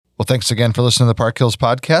Well, thanks again for listening to the Park Hills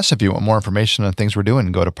Podcast. If you want more information on things we're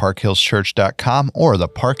doing, go to parkhillschurch.com or the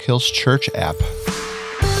Park Hills Church app.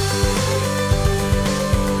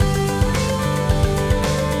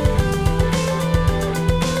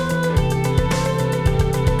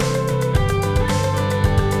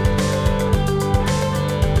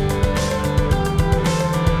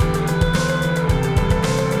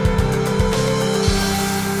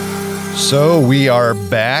 So we are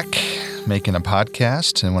back making a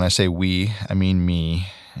podcast. And when I say we, I mean me.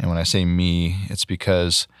 And when I say me, it's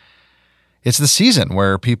because it's the season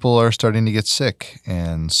where people are starting to get sick.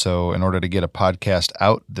 And so in order to get a podcast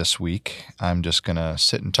out this week, I'm just going to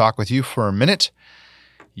sit and talk with you for a minute,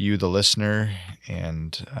 you, the listener.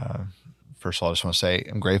 And first of all, I just want to say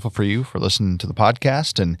I'm grateful for you for listening to the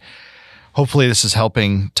podcast. And hopefully this is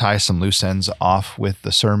helping tie some loose ends off with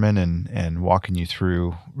the sermon and walking you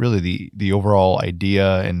through really the overall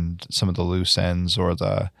idea and some of the loose ends or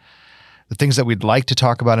the things that we'd like to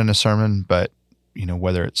talk about in a sermon, but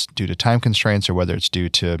whether it's due to time constraints or whether it's due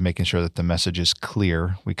to making sure that the message is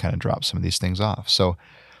clear, we kind of drop some of these things off. So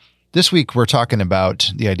this week we're talking about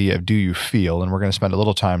the idea of do you feel, and we're going to spend a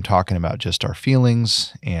little time talking about just our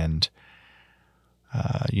feelings and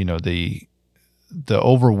the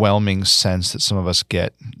overwhelming sense that some of us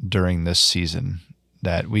get during this season,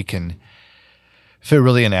 that we can feel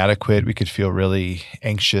really inadequate. We could feel really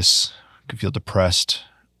anxious, could feel depressed.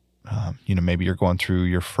 Maybe you're going through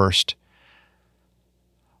your first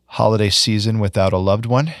holiday season without a loved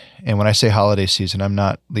one. And when I say holiday season, I'm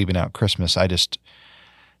not leaving out Christmas.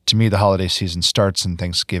 To me, the holiday season starts in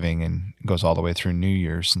Thanksgiving and goes all the way through New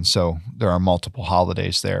Year's. And so there are multiple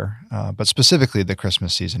holidays there. But specifically, the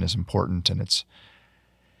Christmas season is important, and it's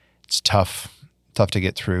tough to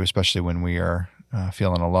get through, especially when we are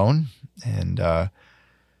feeling alone. And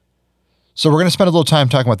so we're going to spend a little time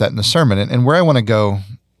talking about that in the sermon. And where I want to go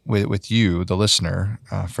with you, the listener,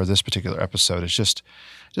 for this particular episode is just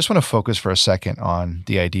want to focus for a second on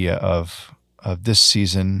the idea of this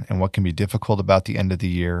season and what can be difficult about the end of the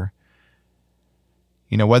year.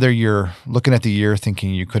 Whether you're looking at the year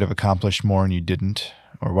thinking you could have accomplished more and you didn't,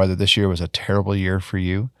 or whether this year was a terrible year for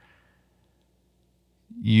you,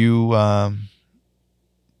 there's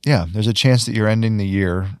a chance that you're ending the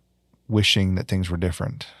year wishing that things were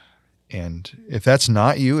different. And if that's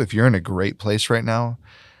not you, if you're in a great place right now,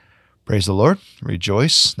 praise the Lord,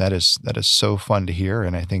 rejoice. That is so fun to hear.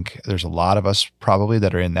 And I think there's a lot of us probably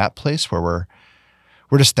that are in that place where we're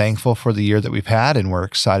just thankful for the year that we've had, and we're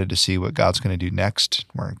excited to see what God's going to do next.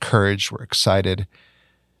 We're encouraged, we're excited.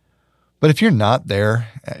 But if you're not there,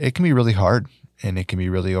 it can be really hard and it can be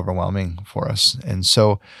really overwhelming for us. And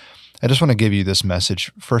so I just want to give you this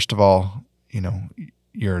message. First of all,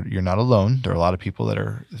 you're not alone. There are a lot of people that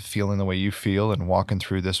are feeling the way you feel and walking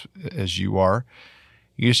through this as you are.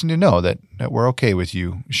 You just need to know that we're okay with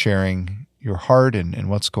you sharing your heart and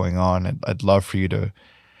what's going on. I'd love for you to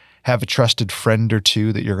have a trusted friend or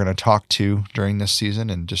two that you're going to talk to during this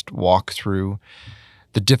season and just walk through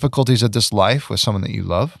the difficulties of this life with someone that you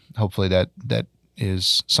love. Hopefully that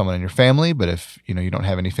is someone in your family, but if you don't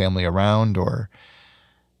have any family around, or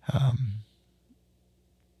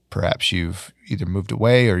perhaps you've either moved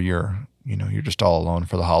away or you're just all alone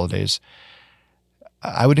for the holidays,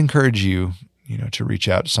 I would encourage you to reach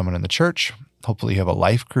out to someone in the church. Hopefully you have a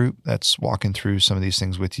life group that's walking through some of these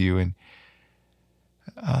things with you. And,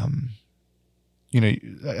 I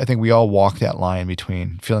think we all walk that line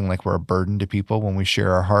between feeling like we're a burden to people when we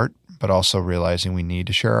share our heart, but also realizing we need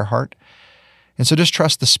to share our heart. And so just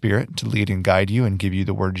trust the Spirit to lead and guide you and give you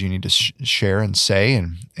the words you need to share and say.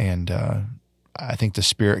 And I think the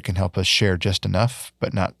Spirit can help us share just enough,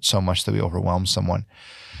 but not so much that we overwhelm someone.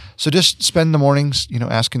 So just spend the mornings,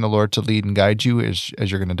 asking the Lord to lead and guide you as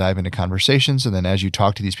you're going to dive into conversations. And then as you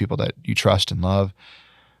talk to these people that you trust and love,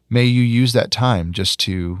 may you use that time just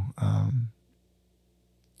to,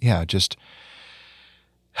 just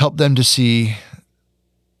help them to see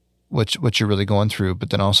what you're really going through,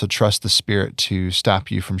 but then also trust the Spirit to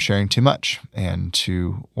stop you from sharing too much and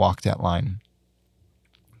to walk that line.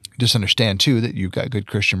 Just understand too that you've got good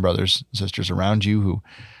Christian brothers and sisters around you who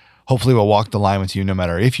hopefully will walk the line with you no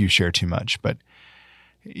matter if you share too much. But,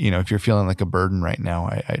 if you're feeling like a burden right now,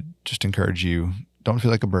 I just encourage you, don't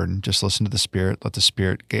feel like a burden. Just listen to the Spirit. Let the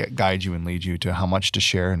Spirit guide you and lead you to how much to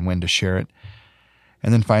share and when to share it.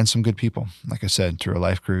 And then find some good people, like I said, through a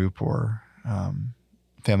life group or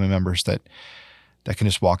family members that can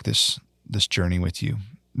just walk this journey with you,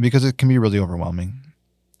 because it can be really overwhelming.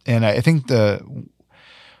 And I think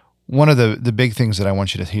one of the big things that I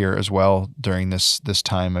want you to hear as well during this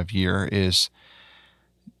time of year is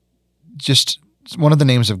just one of the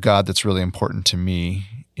names of God that's really important to me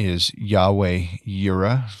is Yahweh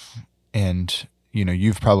Yireh, and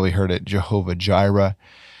you've probably heard it Jehovah Jireh.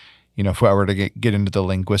 If I were to get into the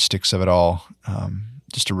linguistics of it all,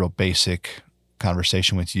 just a real basic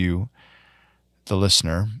conversation with you, the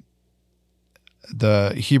listener,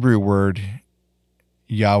 the Hebrew word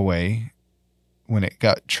Yahweh, when it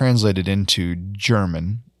got translated into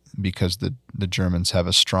German, because the Germans have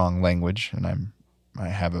a strong language, and I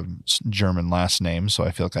have a German last name, so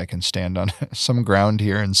I feel like I can stand on some ground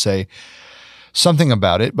here and say something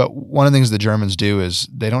about it. But one of the things the Germans do is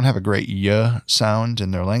they don't have a great y sound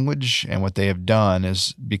in their language. And what they have done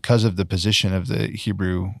is, because of the position of the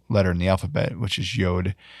Hebrew letter in the alphabet, which is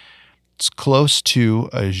yod, it's close to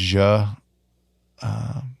a zh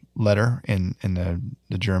letter in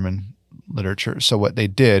the German literature. So what they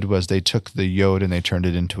did was they took the yod and they turned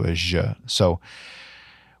it into a zh. So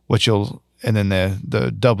and then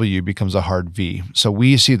the W becomes a hard V. So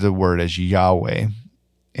we see the word as Yahweh,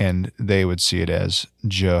 and they would see it as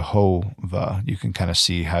Jehovah. You can kind of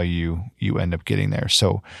see how you end up getting there.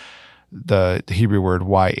 So the Hebrew word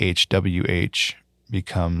YHWH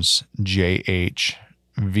becomes JHVH.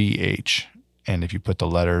 And if you put the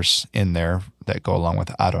letters in there that go along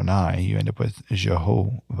with Adonai, you end up with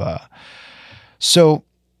Jehovah. So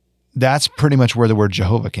that's pretty much where the word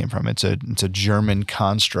Jehovah came from. It's a German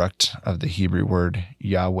construct of the Hebrew word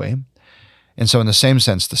Yahweh. And so in the same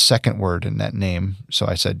sense, the second word in that name, so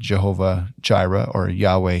I said Jehovah Jireh or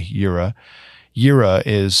Yahweh Yireh. Yireh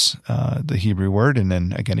is the Hebrew word. And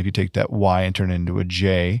then again, if you take that Y and turn it into a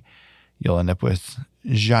J, you'll end up with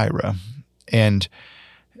Jireh. And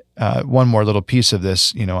one more little piece of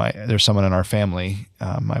this, there's someone in our family,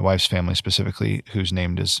 my wife's family specifically, whose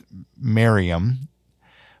name is Miriam,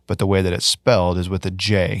 but the way that it's spelled is with a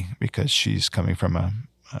J, because she's coming from a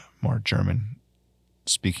more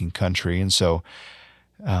German-speaking country. And so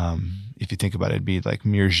if you think about it, it'd be like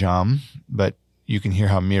Mirjam, but you can hear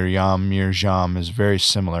how Mirjam is very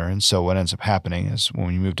similar. And so what ends up happening is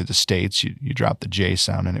when you move to the States, you drop the J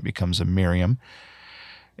sound and it becomes a Miriam.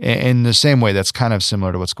 In the same way, that's kind of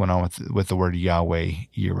similar to what's going on with the word Yahweh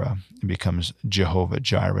Yireh. It becomes Jehovah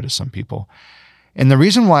Jireh to some people. And the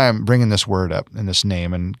reason why I'm bringing this word up and this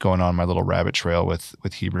name and going on my little rabbit trail with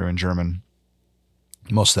Hebrew and German,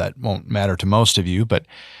 most of that won't matter to most of you, but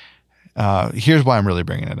here's why I'm really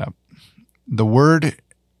bringing it up. The word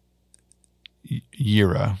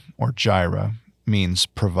Yireh or Jireh means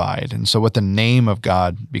provide. And so what the name of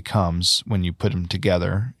God becomes when you put them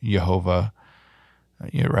together, Jehovah,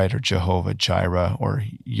 or Jehovah Jireh or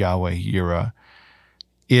Yahweh Yireh,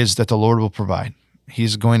 is that the Lord will provide.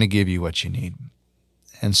 He's going to give you what you need.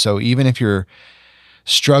 And so even if you're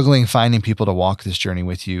struggling finding people to walk this journey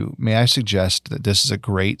with you, may I suggest that this is a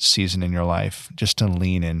great season in your life just to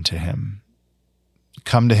lean into Him.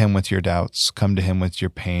 Come to Him with your doubts. Come to Him with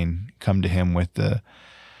your pain. Come to Him with the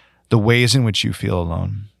ways in which you feel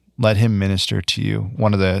alone. Let Him minister to you.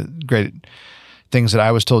 One of the great things that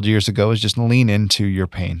I was told years ago is just lean into your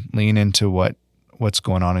pain. Lean into what's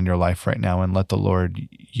going on in your life right now and let the Lord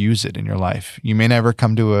use it in your life. You may never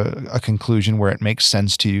come to a conclusion where it makes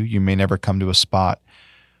sense to you. You may never come to a spot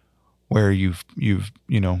where you've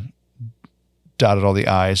dotted all the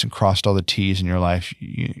I's and crossed all the T's in your life.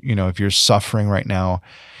 If you're suffering right now,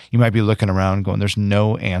 you might be looking around going, there's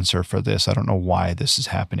no answer for this. I don't know why this is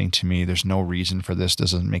happening to me. There's no reason for this.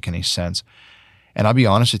 This doesn't make any sense. And I'll be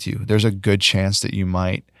honest with you, there's a good chance that you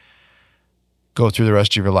might go through the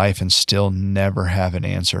rest of your life and still never have an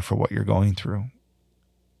answer for what you're going through.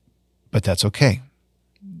 But that's okay,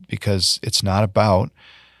 because it's not about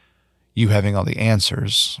you having all the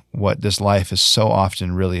answers. What this life is so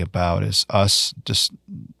often really about is us just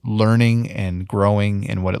learning and growing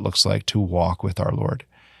in what it looks like to walk with our Lord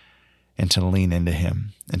and to lean into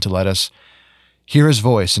Him and to let us hear His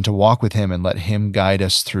voice and to walk with Him and let Him guide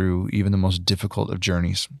us through even the most difficult of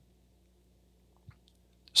journeys.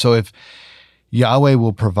 So if Yahweh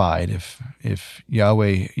will provide, if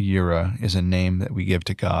Yahweh Yireh is a name that we give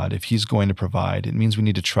to God, if He's going to provide, it means we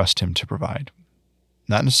need to trust Him to provide.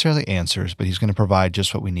 Not necessarily answers, but He's going to provide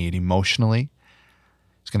just what we need emotionally.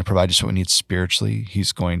 He's going to provide just what we need spiritually.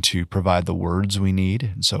 He's going to provide the words we need.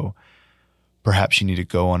 And so perhaps you need to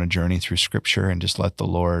go on a journey through Scripture and just let the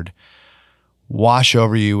Lord wash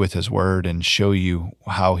over you with His word and show you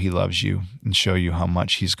how He loves you and show you how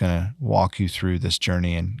much He's going to walk you through this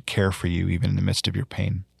journey and care for you even in the midst of your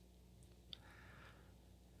pain.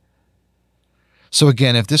 So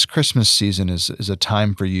again, if this Christmas season is a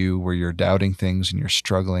time for you where you're doubting things and you're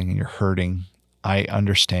struggling and you're hurting, I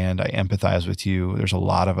understand, I empathize with you. There's a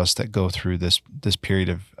lot of us that go through this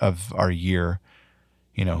period of our year,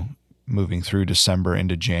 moving through December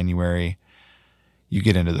into January. You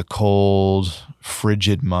get into the cold,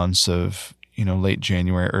 frigid months of, late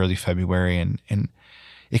January, early February, and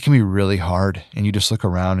it can be really hard. And you just look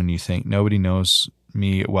around and you think, nobody knows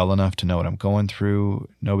me well enough to know what I'm going through.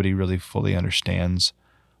 Nobody really fully understands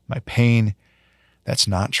my pain. That's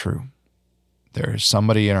not true. There's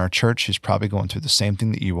somebody in our church who's probably going through the same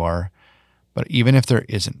thing that you are. But even if there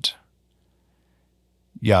isn't,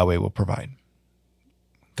 Yahweh will provide.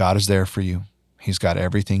 God is there for you. He's got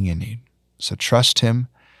everything you need. So trust him,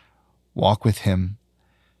 walk with him,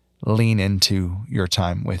 lean into your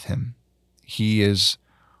time with him. He is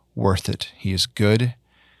worth it. He is good.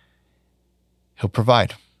 He'll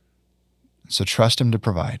provide. So trust him to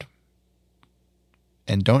provide.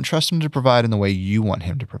 And don't trust him to provide in the way you want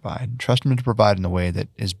him to provide. Trust him to provide in the way that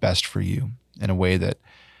is best for you, in a way that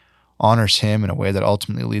honors him, in a way that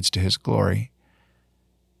ultimately leads to his glory.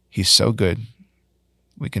 He's so good.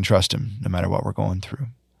 We can trust him no matter what we're going through.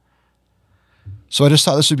 So I just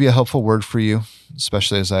thought this would be a helpful word for you,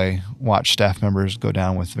 especially as I watch staff members go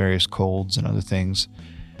down with various colds and other things.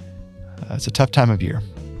 It's a tough time of year,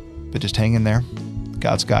 but just hang in there.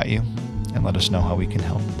 God's got you, and let us know how we can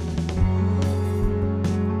help.